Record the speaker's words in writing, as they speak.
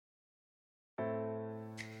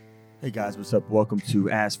Hey guys, what's up? Welcome to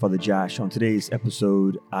Ask Father Josh. On today's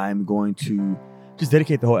episode, I'm going to just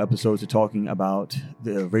dedicate the whole episode to talking about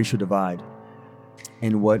the racial divide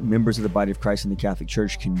and what members of the body of Christ in the Catholic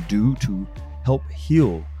Church can do to help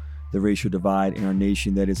heal the racial divide in our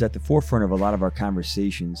nation that is at the forefront of a lot of our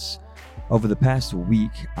conversations. Over the past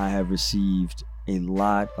week, I have received a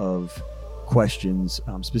lot of questions,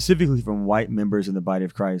 specifically from white members in the body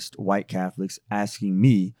of Christ, white Catholics, asking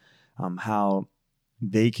me how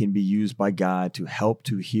they can be used by God to help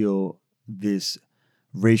to heal this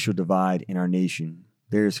racial divide in our nation.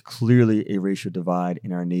 There's clearly a racial divide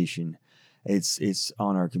in our nation. It's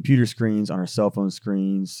on our computer screens, on our cell phone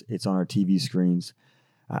screens, it's on our TV screens.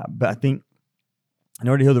 But I think in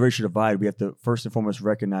order to heal the racial divide, we have to first and foremost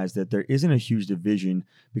recognize that there isn't a huge division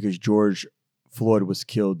because George Floyd was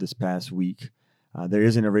killed this past week. There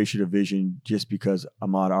isn't a racial division just because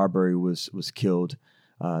Ahmaud Arbery was killed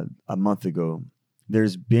a month ago.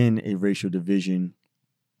 There's been a racial division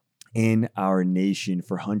in our nation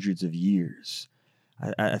for hundreds of years.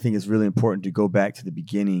 I think it's really important to go back to the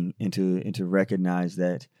beginning and to recognize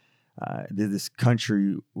that this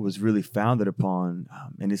country was really founded upon,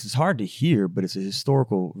 and this is hard to hear, but it's a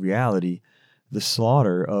historical reality, the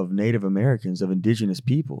slaughter of Native Americans, of indigenous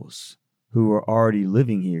peoples who were already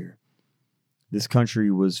living here. This country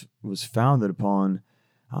was founded upon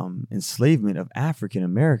enslavement of African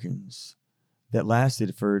Americans that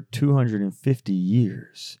lasted for 250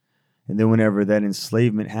 years. And then whenever that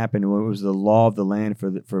enslavement happened, when it was the law of the land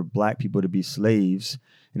for black people to be slaves,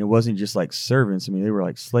 and it wasn't just like servants. I mean, they were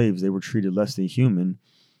like slaves. They were treated less than human.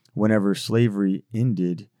 Whenever slavery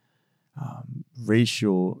ended,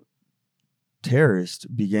 racial terrorists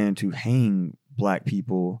began to hang black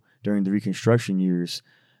people during the Reconstruction years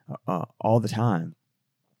all the time.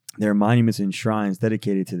 There are monuments and shrines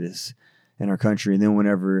dedicated to this in our country. And then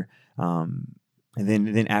whenever And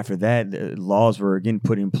then after that, the laws were again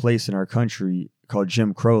put in place in our country called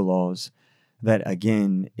Jim Crow laws that,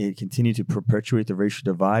 again, it continued to perpetuate the racial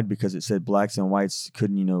divide because it said blacks and whites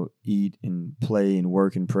couldn't, eat and play and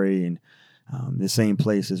work and pray in the same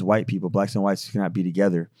place as white people. Blacks and whites cannot be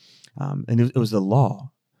together. And it was the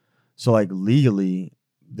law. So like legally,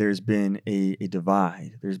 there's been a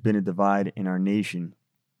divide. There's been a divide in our nation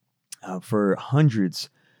for hundreds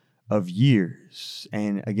of years.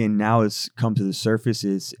 And again, now it's come to the surface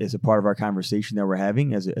as a part of our conversation that we're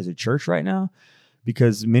having as a church right now,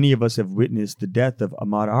 because many of us have witnessed the death of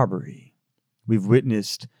Ahmaud Arbery. We've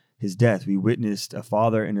witnessed his death. We witnessed a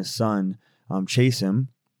father and a son chase him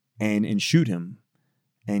and shoot him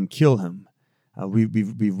and kill him.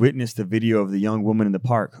 We've witnessed the video of the young woman in the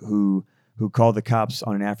park who called the cops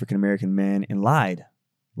on an African-American man and lied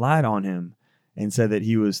on him, and said that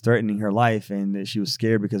he was threatening her life and that she was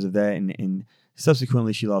scared because of that. And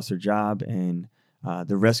subsequently, she lost her job, and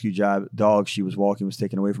the rescue dog she was walking was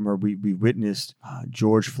taken away from her. We witnessed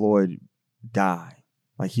George Floyd die.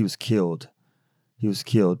 Like he was killed. He was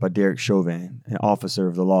killed by Derek Chauvin, an officer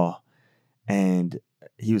of the law. And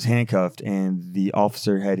he was handcuffed, and the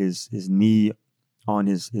officer had his knee on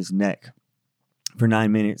his neck for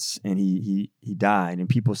 9 minutes, and he died. And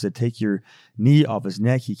people said, take your knee off his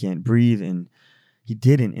neck. He can't breathe. And he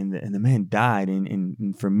didn't. And the man died.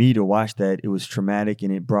 And for me to watch that, it was traumatic.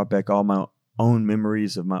 And it brought back all my own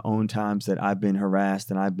memories of my own times that I've been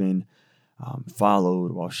harassed and I've been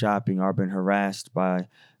followed while shopping, or I've been harassed by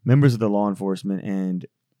members of the law enforcement. And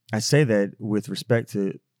I say that with respect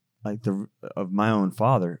to of my own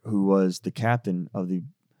father, who was the captain of the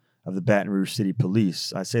Baton Rouge City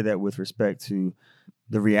Police. I say that with respect to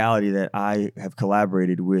the reality that I have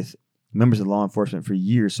collaborated with members of law enforcement for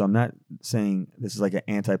years. So I'm not saying this is like an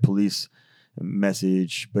anti-police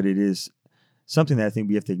message, but it is something that I think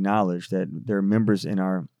we have to acknowledge, that there are members in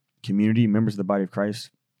our community, members of the body of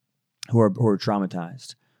Christ, who are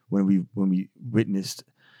traumatized when we witnessed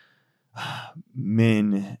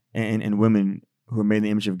men and women who are made in the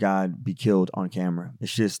image of God be killed on camera.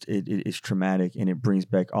 It's just, it's traumatic, and it brings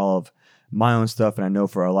back all of my own stuff. And I know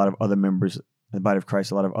for a lot of other members of the body of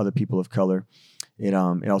Christ, a lot of other people of color, it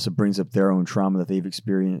also brings up their own trauma that they've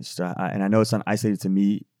experienced. And I know it's not isolated to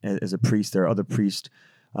me as a priest. There are other priests,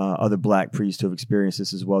 other black priests who have experienced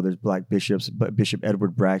this as well. There's black bishops, Bishop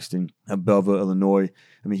Edward Braxton of Belleville, Illinois.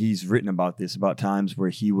 I mean, he's written about this, about times where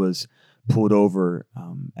he was pulled over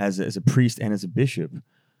as a priest and as a bishop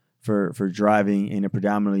for driving in a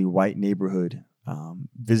predominantly white neighborhood,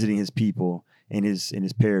 visiting his people in his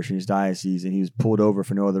parish, in his diocese, and he was pulled over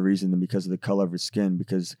for no other reason than because of the color of his skin,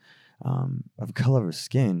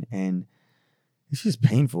 and it's just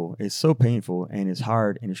painful. It's so painful, and it's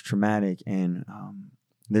hard, and it's traumatic, and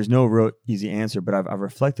there's no real easy answer. But I've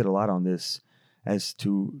reflected a lot on this as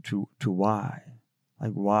to why.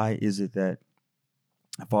 Like, why is it that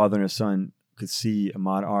a father and a son could see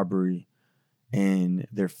Ahmaud Arbery and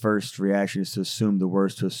their first reaction is to assume the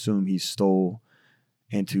worst, to assume he stole,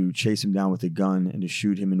 and to chase him down with a gun and to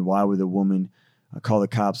shoot him? And why would the woman call the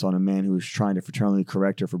cops on a man who was trying to fraternally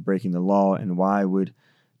correct her for breaking the law? And why would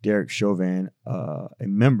Derek Chauvin, a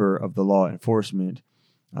member of the law enforcement,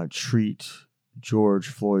 treat George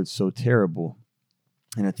Floyd so terrible?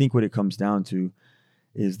 And I think what it comes down to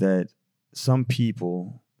is that some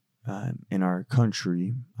people in our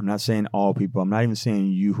country, I'm not saying all people, I'm not even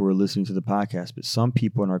saying you who are listening to the podcast, but some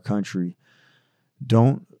people in our country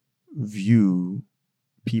don't view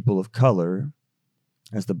people of color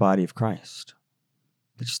as the body of Christ.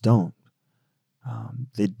 They just don't.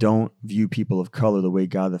 They don't view people of color the way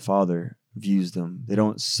God the Father views them. They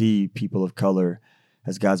don't see people of color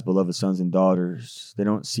as God's beloved sons and daughters. They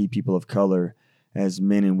don't see people of color as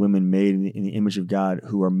men and women made in the image of God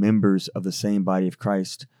who are members of the same body of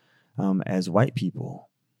Christ as white people.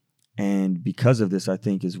 And because of this, I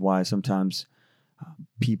think, is why sometimes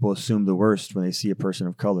people assume the worst when they see a person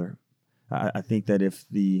of color. I think that if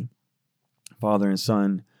the father and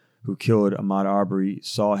son who killed Ahmaud Arbery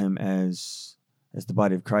saw him as the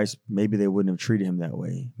body of Christ, maybe they wouldn't have treated him that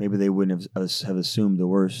way. Maybe they wouldn't have assumed the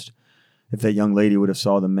worst. If that young lady would have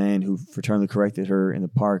saw the man who fraternally corrected her in the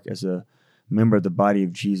park as a member of the body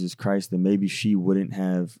of Jesus Christ, then maybe she wouldn't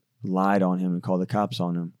have lied on him and called the cops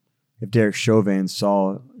on him. If Derek Chauvin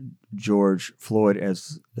saw George Floyd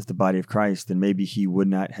as the body of Christ, then maybe he would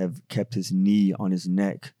not have kept his knee on his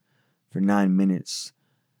neck for 9 minutes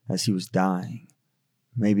as he was dying.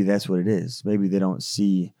 Maybe that's what it is. Maybe they don't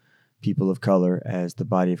see people of color as the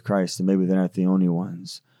body of Christ, and maybe they're not the only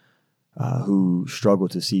ones who struggle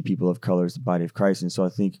to see people of color as the body of Christ. And so I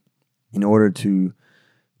think in order to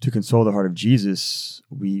console the heart of Jesus,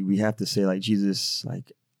 we have to say, like, Jesus,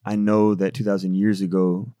 like, I know that 2,000 years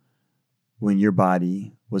ago, when your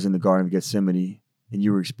body was in the Garden of Gethsemane and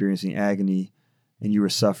you were experiencing agony and you were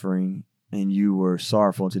suffering and you were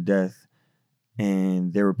sorrowful to death,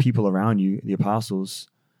 and there were people around you, the apostles,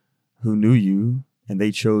 who knew you, and they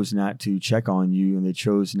chose not to check on you, and they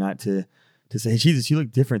chose not to say, hey, Jesus, you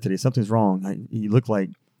look different today. Something's wrong. You look like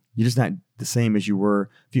you're just not the same as you were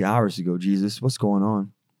a few hours ago, Jesus. What's going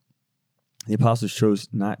on? The apostles chose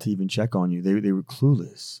not to even check on you. They were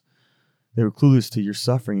clueless. They were clueless to your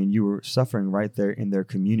suffering, and you were suffering right there in their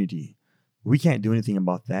community. We can't do anything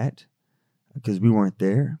about that because we weren't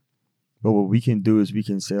there. But what we can do is we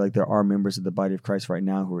can say, like, there are members of the body of Christ right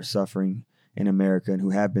now who are suffering in America and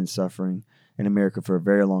who have been suffering in America for a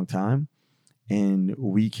very long time. And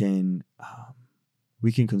we can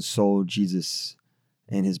console Jesus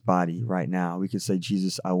and his body right now. We can say,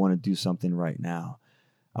 Jesus, I want to do something right now.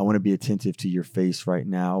 I want to be attentive to your face right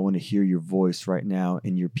now. I want to hear your voice right now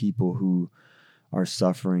in your people who are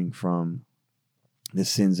suffering from the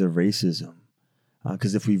sins of racism.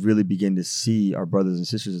 Because if we really begin to see our brothers and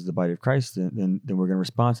sisters as the body of Christ, then we're going to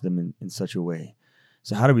respond to them in such a way.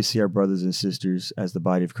 So how do we see our brothers and sisters as the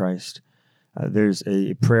body of Christ? There's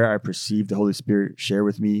a prayer I perceived the Holy Spirit share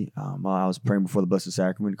with me while I was praying before the Blessed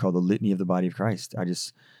Sacrament called the Litany of the Body of Christ.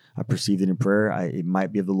 I perceived it in prayer. It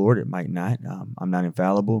might be of the Lord. It might not. I'm not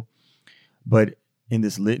infallible. But in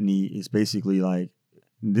this litany, it's basically like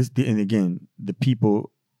this. And again, the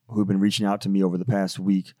people who have been reaching out to me over the past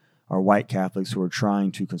week are white Catholics who are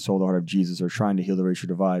trying to console the heart of Jesus or trying to heal the racial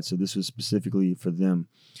divide. So this was specifically for them.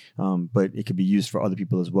 But it could be used for other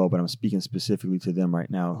people as well. But I'm speaking specifically to them right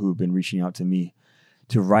now who have been reaching out to me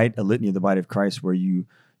to write a litany of the body of Christ where you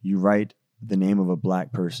write the name of a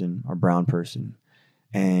black person or brown person,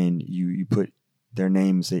 and you put their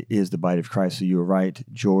name, say, is the body of Christ. So you write,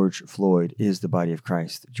 George Floyd is the body of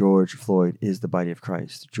Christ. George Floyd is the body of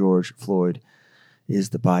Christ. George Floyd is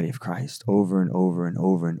the body of Christ, over and over and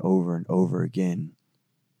over and over and over again.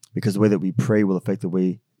 Because the way that we pray will affect the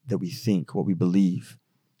way that we think, what we believe.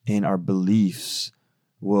 And our beliefs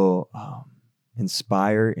will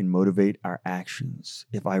inspire and motivate our actions.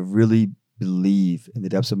 If I really believe in the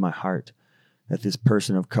depths of my heart that this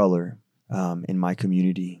person of color in my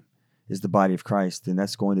community is the body of Christ, then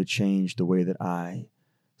that's going to change the way that I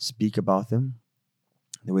speak about them,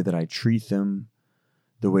 the way that I treat them,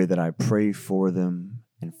 the way that I pray for them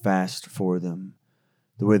and fast for them,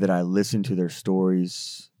 the way that I listen to their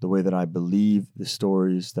stories, the way that I believe the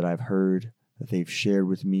stories that I've heard that they've shared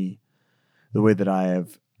with me, the way that I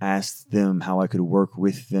have asked them how I could work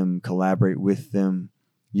with them, collaborate with them,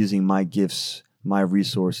 using my gifts, my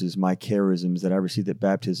resources, my charisms that I received at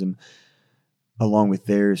baptism, along with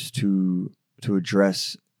theirs to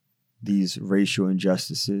address these racial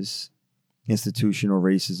injustices institutional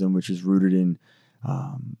racism, which is rooted in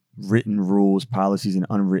written rules, policies, and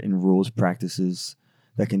unwritten rules, practices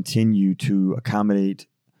that continue to accommodate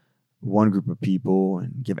one group of people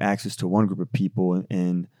and give access to one group of people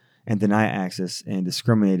and deny access and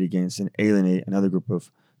discriminate against and alienate another group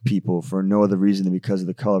of people for no other reason than because of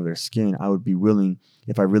the color of their skin. I would be willing,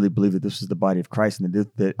 if I really believed that this was the body of Christ and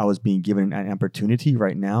that I was being given an opportunity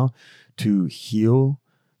right now to heal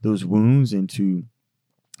those wounds and to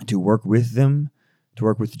work with them, to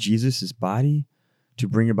work with Jesus' body, to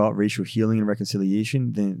bring about racial healing and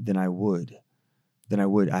reconciliation, then I would. But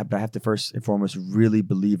I have to first and foremost really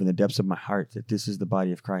believe in the depths of my heart that this is the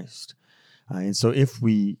body of Christ. And so if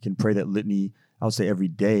we can pray that litany, I would say every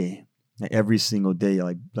day, every single day,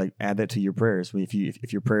 like add that to your prayers.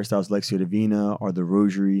 If your prayer style is Lectio Divina or the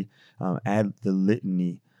Rosary, add the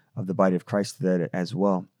litany of the body of Christ to that as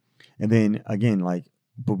well. And then again,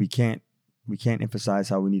 but we can't emphasize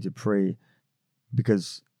how we need to pray,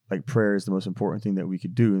 because prayer is the most important thing that we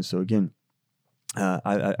could do. And so again,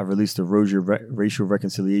 I released a Rosary Racial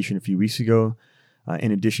Reconciliation a few weeks ago.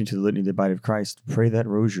 In addition to the litany of the body of Christ, pray that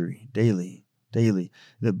Rosary daily.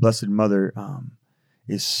 The Blessed Mother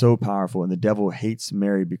is so powerful, and the devil hates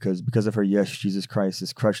Mary because of her. Yes, Jesus Christ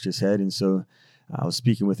has crushed his head. And so I was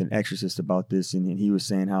speaking with an exorcist about this, and he was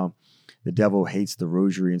saying how the devil hates the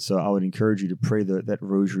Rosary. And so I would encourage you to pray that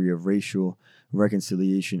Rosary of racial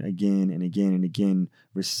reconciliation again and again and again.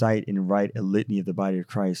 Recite and write a litany of the body of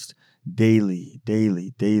Christ daily.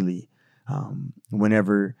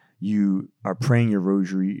 Whenever you are praying your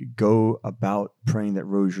Rosary, go about praying that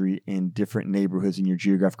Rosary in different neighborhoods in your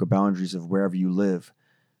geographical boundaries of wherever you live.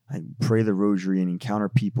 Pray the Rosary and encounter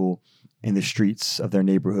people in the streets of their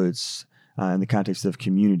neighborhoods in the context of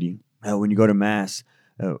community. When you go to Mass,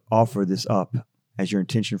 offer this up as your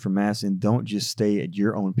intention for Mass, and don't just stay at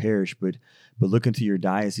your own parish, but look into your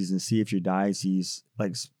diocese and see if your diocese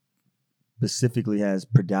specifically has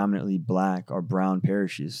predominantly Black or brown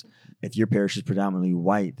parishes. If your parish is predominantly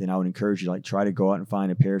white, then I would encourage you try to go out and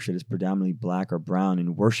find a parish that is predominantly Black or brown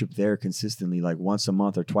and worship there consistently, once a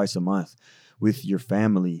month or twice a month with your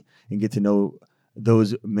family, and get to know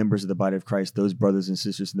those members of the body of Christ, those brothers and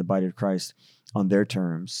sisters in the body of Christ on their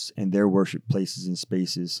terms and their worship places and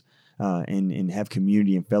spaces, and have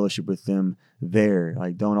community and fellowship with them there.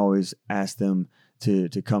 Don't always ask them to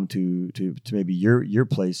come to maybe your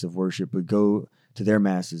place of worship, but go to their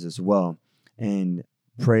masses as well and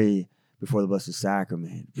pray before the Blessed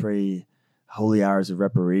Sacrament. Pray holy hours of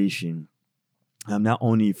reparation, not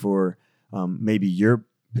only for maybe your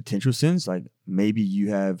potential sins, maybe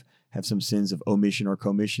you have some sins of omission or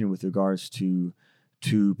commission with regards to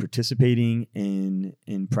participating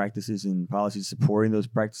in practices and policies, supporting those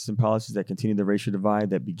practices and policies that continue the racial divide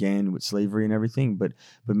that began with slavery and everything. But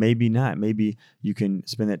maybe not. Maybe you can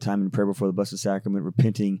spend that time in prayer before the Blessed Sacrament,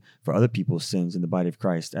 repenting for other people's sins in the body of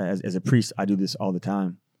Christ. As a priest, I do this all the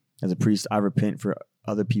time. As a priest, I repent for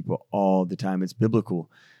other people all the time. It's biblical.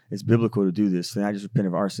 It's biblical to do this. To not just repent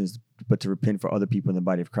of our sins, but to repent for other people in the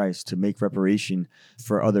body of Christ, to make reparation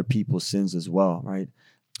for other people's sins as well, right?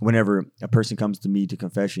 Whenever a person comes to me to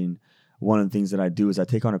confession, one of the things that I do is I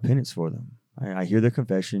take on a penance for them. I hear their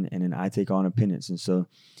confession, and then I take on a penance. And so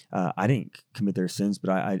I didn't commit their sins,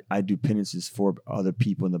 but I do penances for other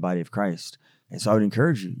people in the body of Christ. And so I would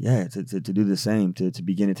encourage you, to do the same, to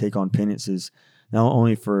begin to take on penances, not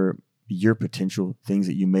only for your potential things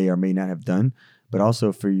that you may or may not have done, but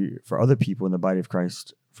also for other people in the body of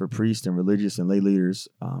Christ, for priests and religious and lay leaders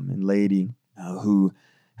and laity who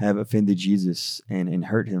have offended Jesus and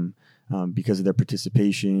hurt him because of their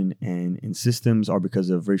participation in systems, or because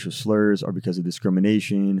of racial slurs, or because of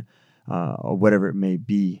discrimination, or whatever it may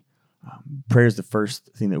be. Prayer is the first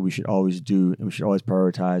thing that we should always do, and we should always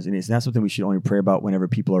prioritize. And it's not something we should only pray about whenever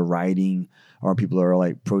people are rioting or people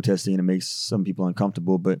are protesting and it makes some people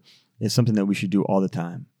uncomfortable, but it's something that we should do all the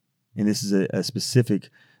time. And this is a specific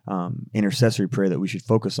intercessory prayer that we should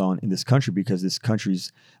focus on in this country, because this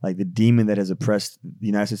country's the demon that has oppressed the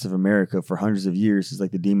United States of America for hundreds of years is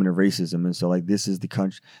the demon of racism. And so this is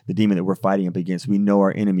the demon that we're fighting up against. We know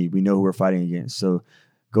our enemy. We know who we're fighting against. So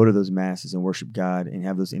go to those masses and worship God and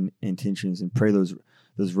have those intentions and pray those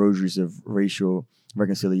rosaries of racial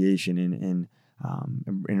reconciliation and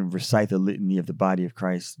recite the litany of the body of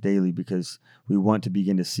Christ daily, because we want to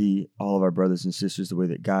begin to see all of our brothers and sisters the way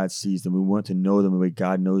that God sees them. We want to know them the way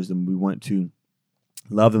God knows them. We want to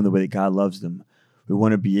love them the way that God loves them. We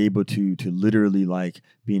want to be able to literally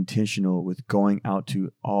be intentional with going out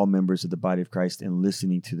to all members of the body of Christ and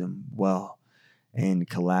listening to them well and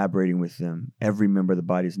collaborating with them. Every member of the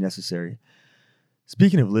body is necessary.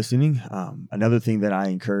 Speaking of listening, another thing that I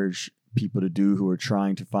encourage people to do who are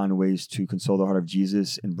trying to find ways to console the heart of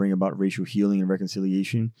Jesus and bring about racial healing and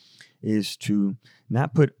reconciliation is to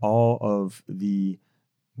not put all of the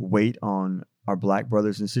weight on our black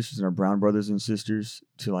brothers and sisters and our brown brothers and sisters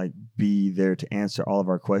to like be there to answer all of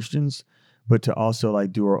our questions, but to also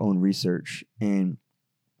like do our own research and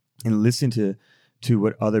listen to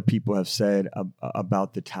what other people have said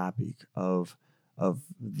about the topic of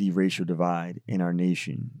the racial divide in our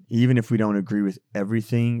nation. Even if we don't agree with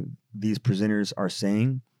everything these presenters are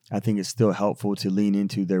saying, I think it's still helpful to lean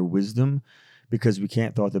into their wisdom, because we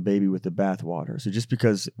can't throw out the baby with the bathwater. So just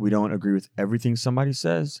because we don't agree with everything somebody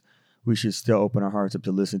says, we should still open our hearts up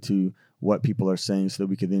to listen to what people are saying so that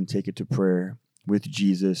we can then take it to prayer with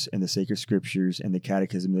Jesus and the sacred scriptures and the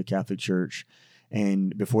catechism of the Catholic Church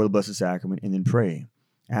and before the Blessed Sacrament, and then pray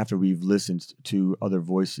after we've listened to other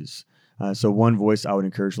voices. So one voice I would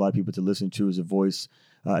encourage a lot of people to listen to is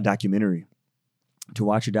a documentary, to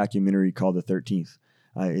watch a documentary called The 13th.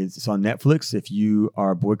 It's on Netflix. If you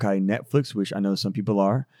are boycotting Netflix, which I know some people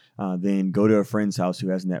are, then go to a friend's house who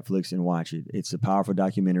has Netflix and watch it. It's a powerful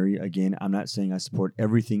documentary. Again, I'm not saying I support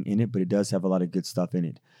everything in it, but it does have a lot of good stuff in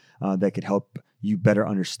it that could help you better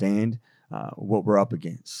understand what we're up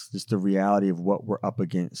against, just the reality of what we're up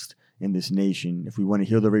against in this nation. If we want to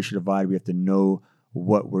heal the racial divide, we have to know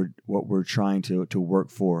what we're trying to work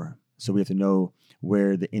for. So we have to know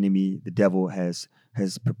where the enemy, the devil, has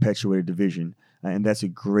perpetuated division. And that's a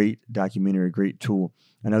great documentary, a great tool.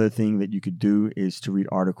 Another thing that you could do is to read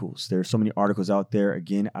articles. There are so many articles out there.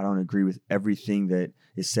 Again, I don't agree with everything that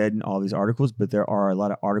is said in all these articles, but there are a lot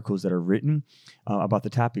of articles that are written about the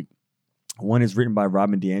topic. One is written by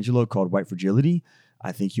Robin DiAngelo called White Fragility.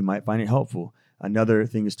 I think you might find it helpful. Another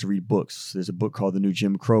thing is to read books. There's a book called The New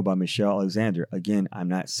Jim Crow by Michelle Alexander. Again, I'm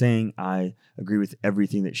not saying I agree with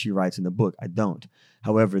everything that she writes in the book. I don't.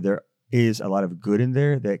 However, there is a lot of good in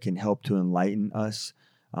there that can help to enlighten us,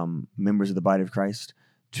 members of the body of Christ,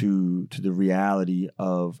 to the reality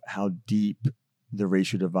of how deep the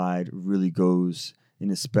racial divide really goes,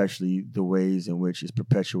 and especially the ways in which it's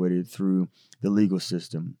perpetuated through the legal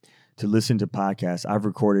system. To listen to podcasts, I've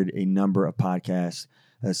recorded a number of podcasts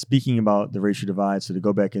speaking about the racial divide. So to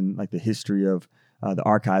go back in like the history of the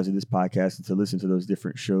archives of this podcast and to listen to those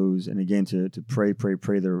different shows, and again to pray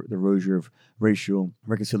the rosary of racial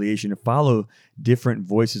reconciliation, and follow different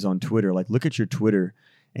voices on Twitter. Like look at your Twitter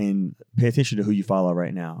and pay attention to who you follow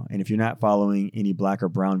right now. And if you're not following any black or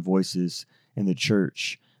brown voices in the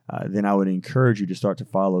church, then I would encourage you to start to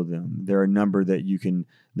follow them. There are a number that you can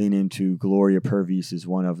lean into. Gloria Purvis is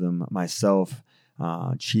one of them. Myself,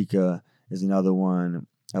 Chica is another one.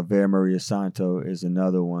 Ave Maria Santo is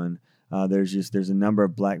another one. There's a number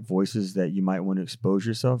of black voices that you might want to expose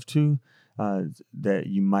yourself to that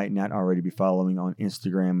you might not already be following on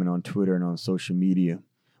Instagram and on Twitter and on social media.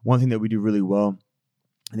 One thing that we do really well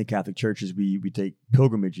in the Catholic Church is we take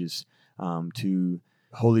pilgrimages to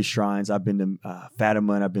holy shrines. I've been to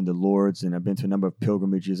Fatima, and I've been to Lourdes, and I've been to a number of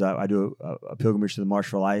pilgrimages. I do a pilgrimage to the March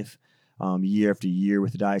for Life year after year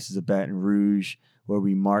with the Diocese of Baton Rouge, where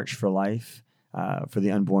we march for life for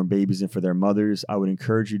the unborn babies and for their mothers. I would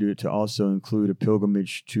encourage you to also include a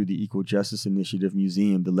pilgrimage to the Equal Justice Initiative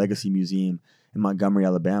Museum, the Legacy Museum in Montgomery,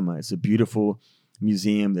 Alabama. It's a beautiful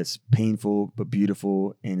museum that's painful but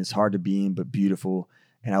beautiful, and it's hard to be in but beautiful.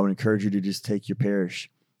 And I would encourage you to just take your parish,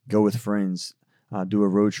 go with friends, do a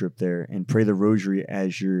road trip there, and pray the rosary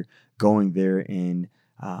as you're going there, and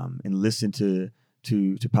listen to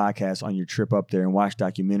podcasts on your trip up there, and watch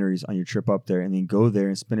documentaries on your trip up there, and then go there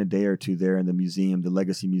and spend a day or two there in the museum, the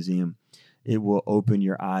Legacy Museum. It will open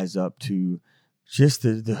your eyes up to just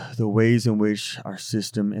the ways in which our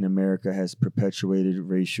system in America has perpetuated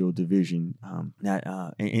racial division.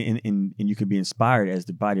 And you can be inspired as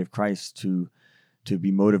the body of Christ to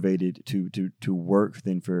be motivated to work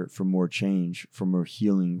then for more change, for more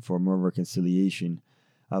healing, for more reconciliation.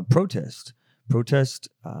 Protest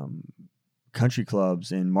country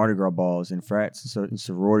clubs and Mardi Gras balls and frats and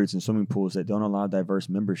sororities and swimming pools that don't allow diverse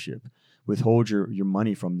membership. Withhold your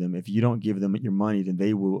money from them. If you don't give them your money, then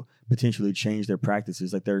they will potentially change their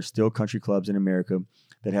practices. Like there are still country clubs in America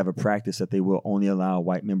that have a practice that they will only allow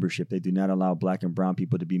white membership. They do not allow black and brown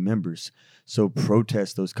people to be members. So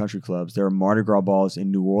protest those country clubs. There are Mardi Gras balls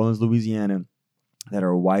in New Orleans, Louisiana, that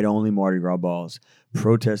are white-only Mardi Gras balls.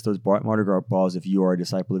 Protest those Mardi Gras balls if you are a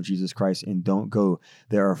disciple of Jesus Christ, and don't go.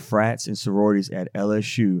 There are frats and sororities at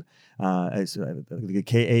LSU. The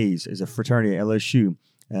KAs is a fraternity at LSU.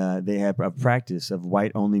 They have a practice of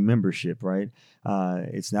white-only membership, right?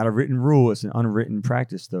 It's not a written rule. It's an unwritten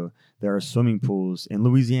practice, though. There are swimming pools in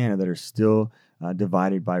Louisiana that are still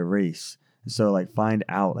divided by race. So, find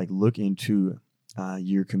out, look into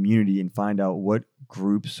your community and find out what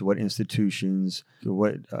groups, what institutions,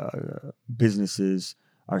 what businesses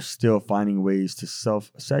are still finding ways to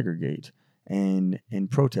self-segregate and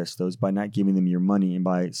protest those by not giving them your money and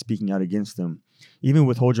by speaking out against them. Even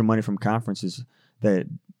withhold your money from conferences that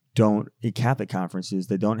Catholic conferences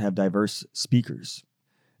that don't have diverse speakers.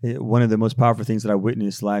 One of the most powerful things that I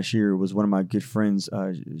witnessed last year was one of my good friends.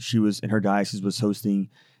 She was in her diocese was hosting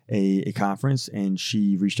a conference, and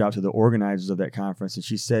she reached out to the organizers of that conference, and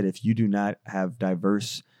she said, if you do not have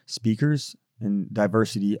diverse speakers and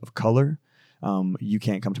diversity of color, you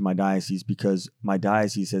can't come to my diocese, because my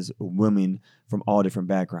diocese has women from all different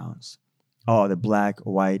backgrounds, all the Black,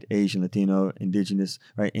 white, Asian, Latino, indigenous,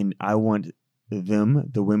 right? And I want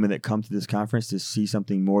the women that come to this conference, to see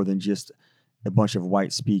something more than just a bunch of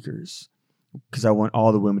white speakers, because I want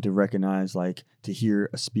all the women to recognize, to hear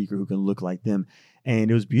a speaker who can look like them.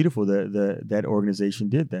 And it was beautiful that that organization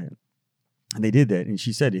did that. And they did that. And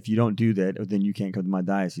she said, if you don't do that, then you can't come to my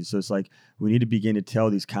diocese. So it's we need to begin to tell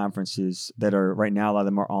these conferences that are right now, a lot of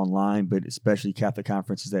them are online, but especially Catholic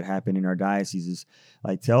conferences that happen in our dioceses,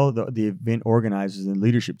 tell the event organizers and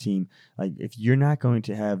leadership team, if you're not going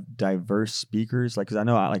to have diverse speakers, because I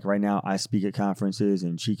know right now I speak at conferences,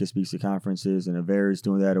 and Chica speaks at conferences, and Avera is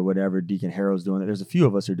doing that, or whatever, Deacon Harold's doing that. There's a few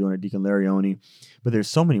of us who are doing it, Deacon Larioni, but there's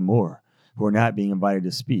so many more who are not being invited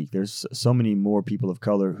to speak. There's so many more people of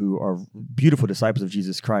color who are beautiful disciples of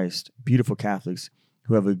Jesus Christ, beautiful Catholics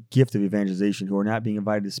who have a gift of evangelization, who are not being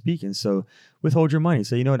invited to speak. And so withhold your money.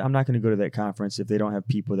 Say, you know what, I'm not going to go to that conference if they don't have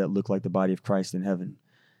people that look like the body of Christ in heaven.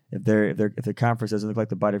 If the conference doesn't look like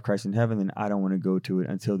the body of Christ in heaven, then I don't want to go to it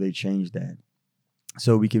until they change that.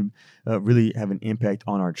 So we can really have an impact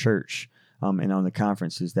on our church. And on the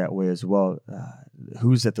conferences that way as well.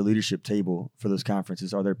 Who's at the leadership table for those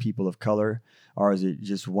conferences? Are there people of color, or is it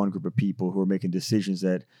just one group of people who are making decisions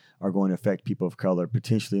that are going to affect people of color,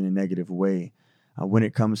 potentially in a negative way? When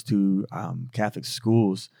it comes to Catholic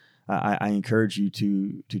schools, I encourage you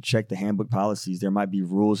to check the handbook policies. There might be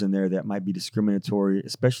rules in there that might be discriminatory,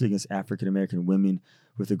 especially against African American women,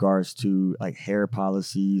 with regards to hair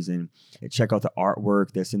policies, and check out the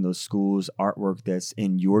artwork that's in those schools, artwork that's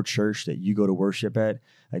in your church that you go to worship at.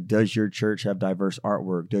 Does your church have diverse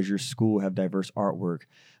artwork? Does your school have diverse artwork?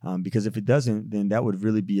 Because if it doesn't, then that would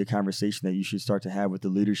really be a conversation that you should start to have with the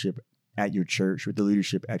leadership at your church, with the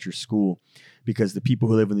leadership at your school, because the people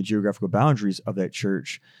who live in the geographical boundaries of that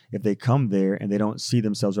church, if they come there and they don't see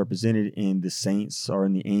themselves represented in the saints or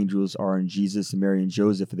in the angels or in Jesus and Mary and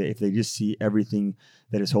Joseph, if they just see everything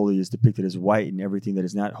that is holy is depicted as white and everything that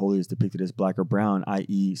is not holy is depicted as black or brown,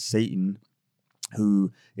 i.e. Satan,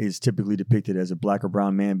 who is typically depicted as a black or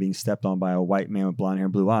brown man being stepped on by a white man with blonde hair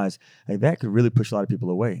and blue eyes, that could really push a lot of people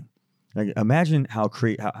away. Imagine how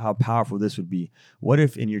powerful this would be. What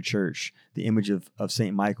if in your church the image of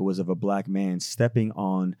Saint Michael was of a black man stepping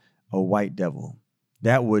on a white devil?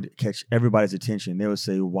 That would catch everybody's attention. They would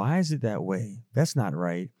say, why is it that way? That's not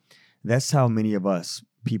right. That's how many of us,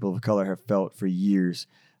 people of color, have felt for years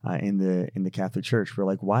in the Catholic Church.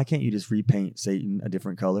 We're why can't you just repaint Satan a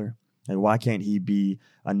different color? Why can't he be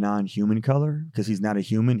a non-human color? Because he's not a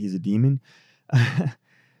human, he's a demon.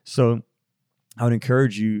 So I would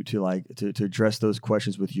encourage you to address those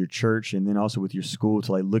questions with your church, and then also with your school,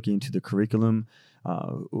 to look into the curriculum.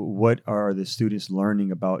 What are the students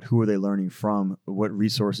learning about? Who are they learning from? What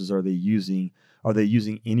resources are they using? Are they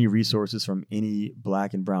using any resources from any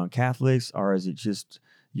black and brown Catholics, or is it just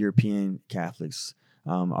European Catholics?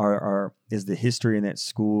 Is the history in that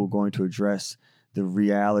school going to address the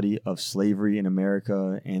reality of slavery in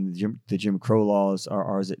America and the Jim Crow laws,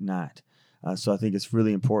 or is it not? So I think it's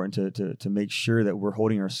really important to make sure that we're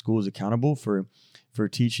holding our schools accountable for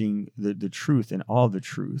teaching the truth and all the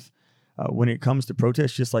truth. When it comes to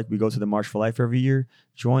protest, just like we go to the March for Life every year,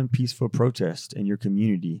 join peaceful protest in your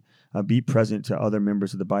community. Be present to other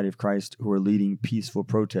members of the body of Christ who are leading peaceful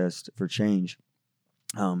protest for change.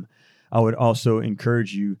 I would also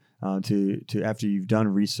encourage you to after you've done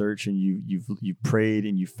research and you've prayed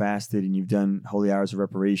and you've fasted and you've done holy hours of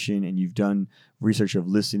reparation and you've done research of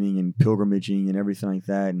listening and pilgrimaging and everything like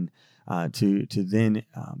that, and to then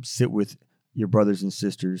sit with your brothers and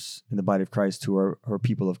sisters in the body of Christ who are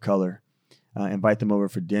people of color. Invite them over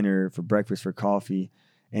for dinner, for breakfast, for coffee,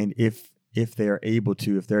 and if they are able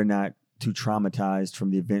to, if they're not too traumatized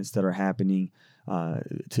from the events that are happening,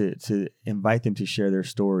 to invite them to share their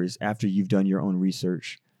stories after you've done your own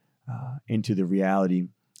research into the reality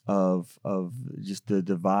of just the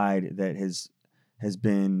divide that has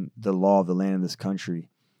been the law of the land in this country.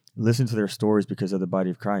 Listen to their stories because of the body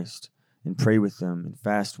of Christ, and pray with them and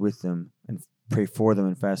fast with them and pray for them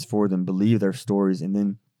and fast for them. Believe their stories, and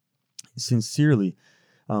then sincerely.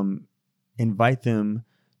 Invite them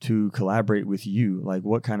to collaborate with you. Like,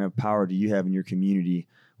 what kind of power do you have in your community?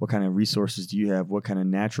 What kind of resources do you have? What kind of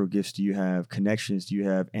natural gifts do you have? Connections do you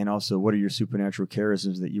have? And also, what are your supernatural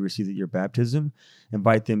charisms that you received at your baptism?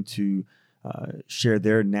 Invite them to share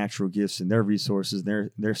their natural gifts and their resources,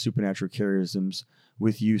 their supernatural charisms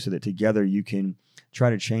with you, so that together you can try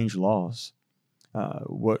to change laws.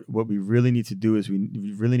 What we really need to do is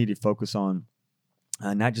we really need to focus on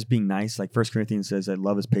not just being nice. Like 1 Corinthians says that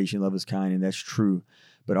love is patient, love is kind, and that's true.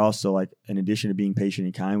 But also, like, in addition to being patient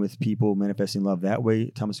and kind with people, manifesting love that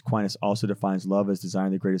way, Thomas Aquinas also defines love as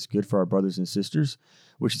desiring the greatest good for our brothers and sisters,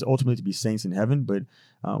 which is ultimately to be saints in heaven. But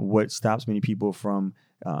what stops many people from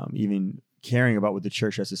even caring about what the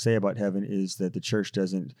church has to say about heaven is that the church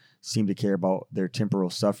doesn't seem to care about their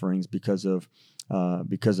temporal sufferings because of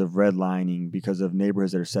redlining, because of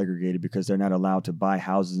neighborhoods that are segregated, because they're not allowed to buy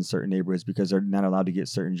houses in certain neighborhoods, because they're not allowed to get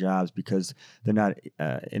certain jobs, because they're not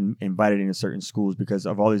invited into certain schools, because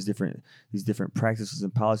of all these different practices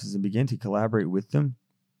and policies, and begin to collaborate with them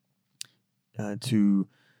to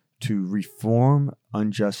reform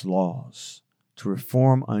unjust laws,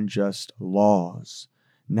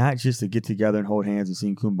 not just to get together and hold hands and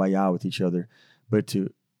sing Kumbaya with each other, but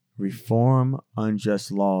to reform unjust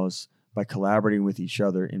laws by collaborating with each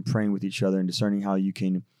other and praying with each other and discerning how you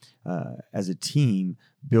can, as a team,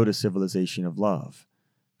 build a civilization of love.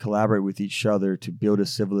 Collaborate with each other to build a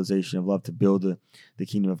civilization of love, to build the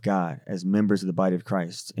kingdom of God as members of the body of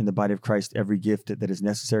Christ. In the body of Christ, every gift that is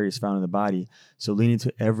necessary is found in the body. So lean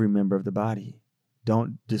into every member of the body.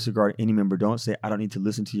 Don't disregard any member. Don't say, I don't need to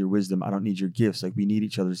listen to your wisdom. I don't need your gifts. Like, we need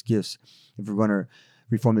each other's gifts if we're going to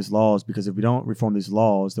reform these laws, because if we don't reform these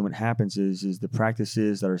laws, then what happens is the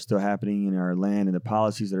practices that are still happening in our land and the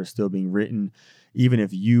policies that are still being written, even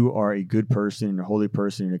if you are a good person and a holy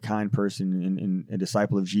person and a kind person and a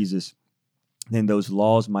disciple of Jesus, then those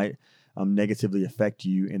laws might negatively affect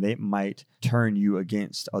you, and they might turn you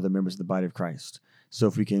against other members of the body of Christ. So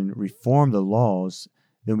if we can reform the laws,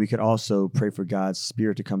 then we could also pray for God's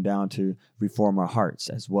Spirit to come down to reform our hearts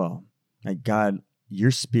as well. Like, God,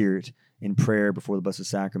 your Spirit, in prayer before the Blessed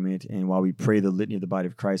Sacrament, and while we pray the litany of the body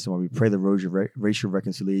of Christ, and while we pray the racial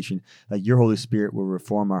reconciliation, like, your Holy Spirit will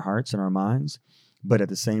reform our hearts and our minds. But at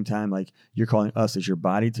the same time, like, you're calling us as your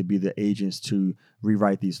body to be the agents to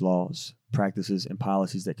rewrite these laws, practices, and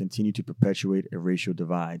policies that continue to perpetuate a racial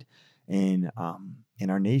divide in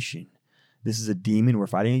our nation. This is a demon we're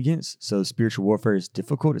fighting against. So spiritual warfare is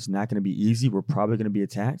difficult. It's not going to be easy. We're probably going to be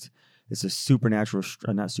attacked. It's a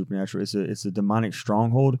it's a demonic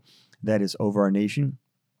stronghold that is over our nation.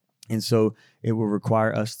 And so it will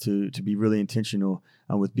require us to be really intentional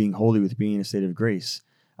with being holy, with being in a state of grace.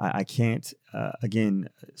 I can't, again,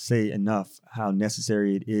 say enough how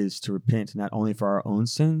necessary it is to repent, not only for our own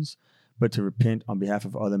sins, but to repent on behalf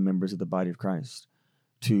of other members of the body of Christ,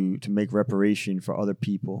 to make reparation for other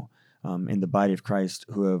people in the body of Christ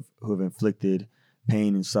who have inflicted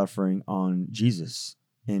pain and suffering on Jesus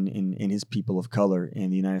in his people of color in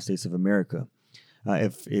the United States of America.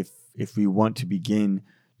 If we want to begin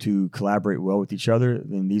to collaborate well with each other,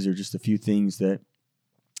 then these are just a few things that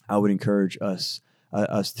I would encourage us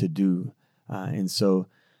to do. And so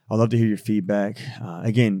I'd love to hear your feedback.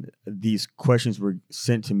 Again, these questions were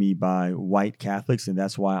sent to me by white Catholics, and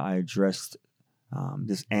that's why I addressed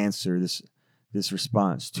this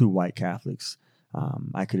response to white Catholics.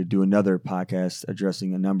 I could do another podcast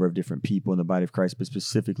addressing a number of different people in the body of Christ, but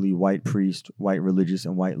specifically white priests, white religious,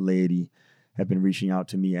 and white laity have been reaching out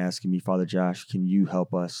to me, asking me, Father Josh, can you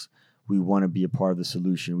help us? We want to be a part of the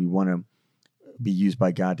solution. We want to be used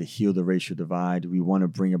by God to heal the racial divide. We want to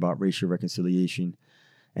bring about racial reconciliation.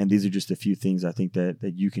 And these are just a few things I think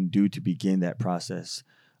that you can do to begin that process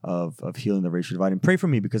of healing the racial divide. And pray for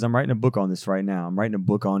me, because I'm writing a book on this right now. I'm writing a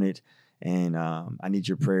book on it, and I need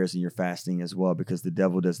your prayers and your fasting as well, because the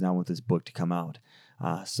devil does not want this book to come out.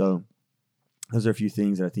 So those are a few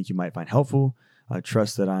things that I think you might find helpful. I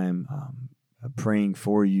trust that I am praying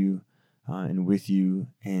for you and with you,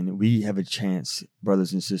 and we have a chance,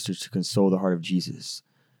 brothers and sisters, to console the heart of Jesus.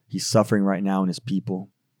 He's suffering right now in his people.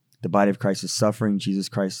 The body of Christ is suffering. Jesus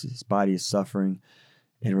Christ, his body is suffering.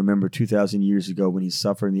 And remember, 2,000 years ago, when he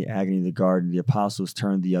suffered in the agony of the garden, the apostles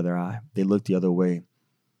turned the other eye. They looked the other way.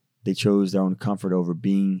 They chose their own comfort over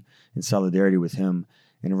being in solidarity with him.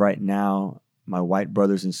 And right now, my white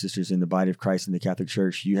brothers and sisters in the body of Christ in the Catholic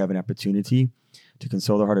Church, you have an opportunity to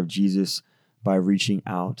console the heart of Jesus by reaching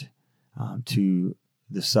out to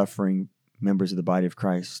the suffering members of the body of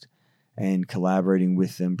Christ and collaborating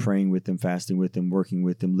with them, praying with them, fasting with them, working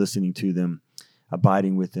with them, listening to them,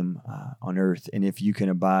 abiding with them on earth. And if you can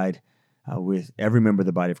abide with every member of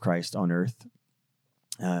the body of Christ on earth.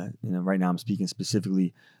 Right now I'm speaking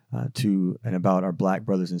specifically to and about our black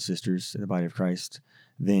brothers and sisters in the body of Christ,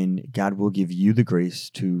 then God will give you the grace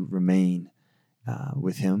to remain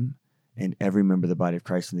with him and every member of the body of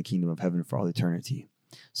Christ in the kingdom of heaven for all eternity.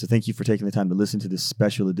 So thank you for taking the time to listen to this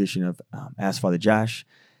special edition of Ask Father Josh.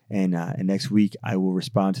 And next week, I will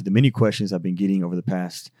respond to the many questions I've been getting over the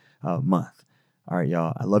past month. All right,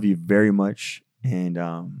 y'all. I love you very much. And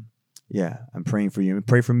I'm praying for you. And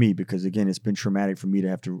pray for me because, again, it's been traumatic for me to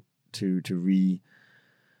have to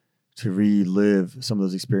relive some of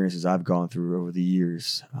those experiences I've gone through over the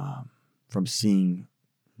years, from seeing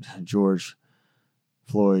George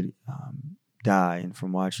Floyd die and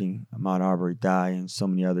from watching Ahmaud Arbery die and so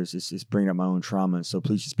many others. It's bringing up my own trauma. And so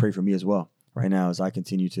please just pray for me as well right now as I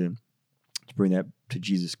continue to bring that to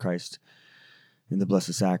Jesus Christ in the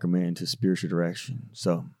Blessed Sacrament into spiritual direction.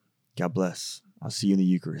 So God bless. I'll see you in the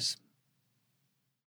Eucharist.